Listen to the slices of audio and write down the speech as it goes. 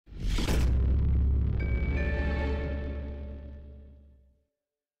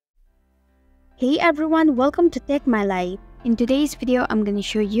Hey everyone, welcome to Tech My Life. In today's video, I'm going to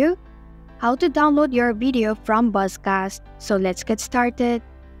show you how to download your video from BuzzCast. So let's get started.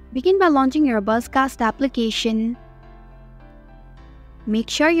 Begin by launching your BuzzCast application. Make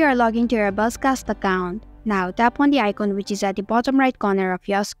sure you are logged into your BuzzCast account. Now tap on the icon which is at the bottom right corner of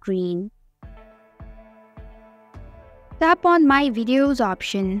your screen. Tap on My Videos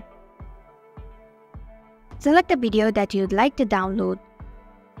option. Select a video that you'd like to download.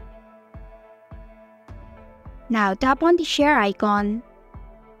 Now tap on the share icon.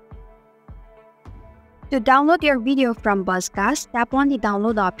 To download your video from BuzzCast, tap on the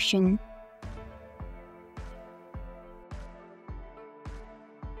download option.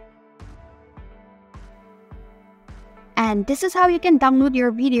 And this is how you can download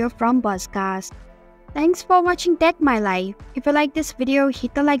your video from BuzzCast. Thanks for watching Tech My Life. If you like this video,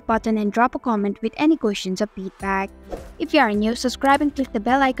 hit the like button and drop a comment with any questions or feedback. If you are new, subscribe and click the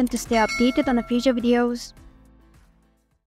bell icon to stay updated on the future videos.